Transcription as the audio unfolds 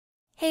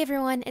Hey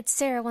everyone, it's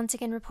Sarah once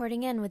again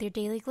reporting in with your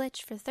daily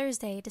glitch for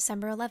Thursday,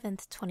 December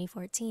 11th,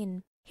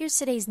 2014. Here's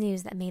today's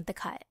news that made the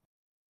cut.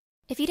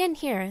 If you didn't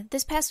hear,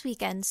 this past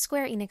weekend,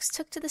 Square Enix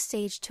took to the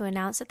stage to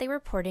announce that they were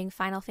porting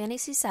Final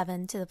Fantasy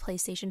VII to the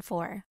PlayStation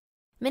 4.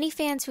 Many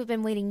fans who have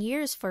been waiting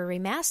years for a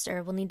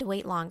remaster will need to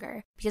wait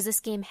longer, because this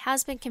game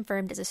has been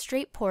confirmed as a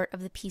straight port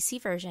of the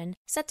PC version,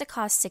 set to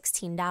cost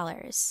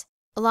 $16.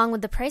 Along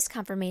with the price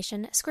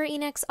confirmation, Square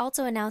Enix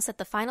also announced that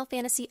the Final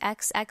Fantasy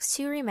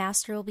XX2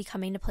 remaster will be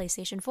coming to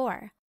PlayStation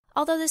 4.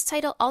 Although this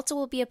title also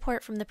will be a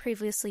port from the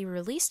previously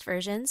released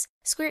versions,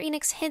 Square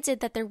Enix hinted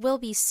that there will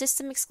be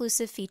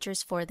system-exclusive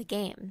features for the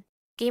game.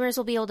 Gamers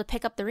will be able to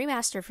pick up the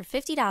remaster for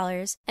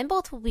 $50, and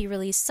both will be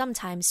released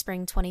sometime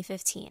spring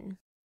 2015.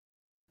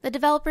 The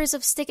developers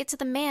of Stick It to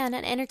the Man,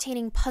 an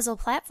entertaining puzzle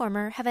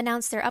platformer, have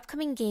announced their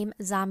upcoming game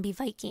Zombie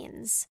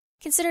Vikings.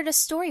 Considered a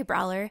story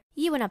brawler,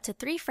 you and up to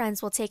 3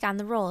 friends will take on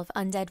the role of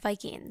undead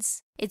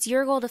Vikings. It's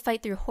your goal to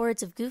fight through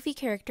hordes of goofy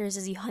characters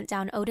as you hunt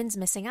down Odin's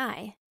missing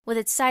eye. With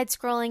its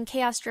side-scrolling,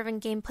 chaos-driven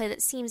gameplay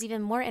that seems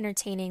even more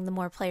entertaining the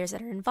more players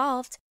that are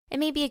involved, it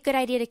may be a good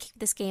idea to keep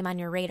this game on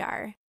your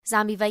radar.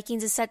 Zombie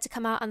Vikings is set to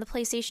come out on the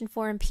PlayStation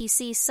 4 and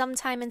PC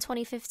sometime in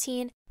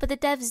 2015, but the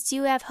devs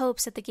do have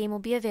hopes that the game will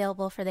be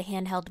available for the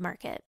handheld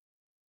market.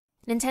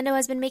 Nintendo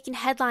has been making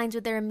headlines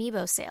with their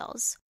Amiibo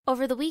sales.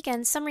 Over the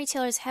weekend, some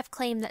retailers have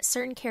claimed that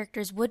certain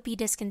characters would be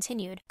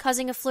discontinued,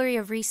 causing a flurry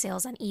of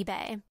resales on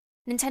eBay.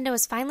 Nintendo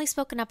has finally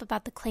spoken up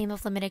about the claim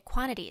of limited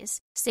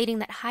quantities, stating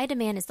that high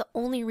demand is the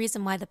only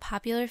reason why the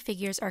popular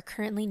figures are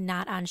currently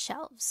not on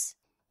shelves.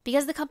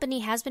 Because the company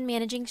has been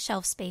managing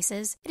shelf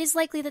spaces, it is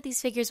likely that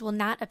these figures will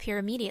not appear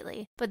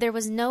immediately, but there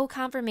was no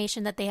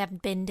confirmation that they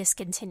have been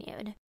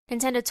discontinued.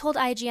 Nintendo told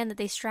IGN that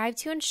they strive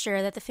to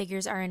ensure that the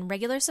figures are in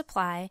regular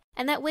supply,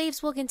 and that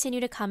waves will continue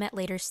to come at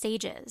later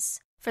stages.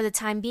 For the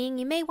time being,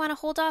 you may want to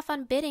hold off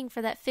on bidding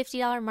for that $50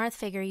 Marth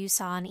figure you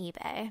saw on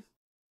eBay.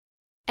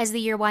 As the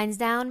year winds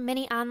down,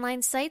 many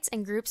online sites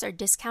and groups are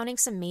discounting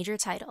some major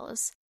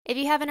titles. If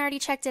you haven't already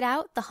checked it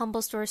out, the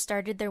Humble Store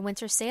started their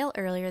winter sale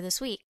earlier this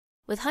week.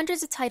 With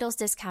hundreds of titles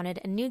discounted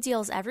and new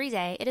deals every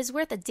day, it is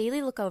worth a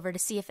daily look over to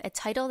see if a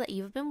title that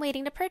you've been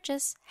waiting to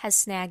purchase has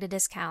snagged a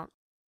discount.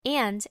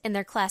 And, in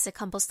their classic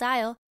Humble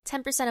style,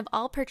 10% of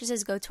all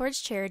purchases go towards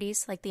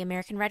charities like the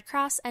American Red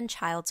Cross and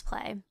Child's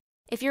Play.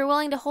 If you're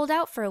willing to hold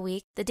out for a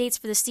week, the dates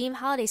for the Steam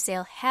Holiday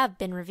Sale have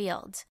been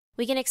revealed.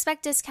 We can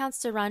expect discounts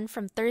to run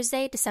from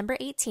Thursday, December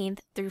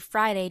 18th through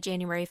Friday,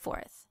 January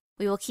 4th.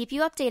 We will keep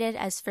you updated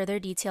as further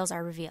details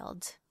are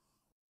revealed.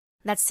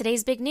 That's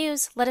today's big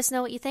news. Let us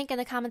know what you think in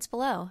the comments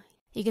below.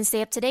 You can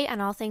stay up to date on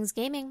all things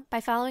gaming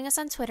by following us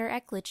on Twitter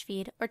at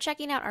GlitchFeed or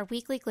checking out our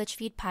weekly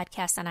GlitchFeed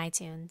podcast on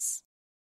iTunes.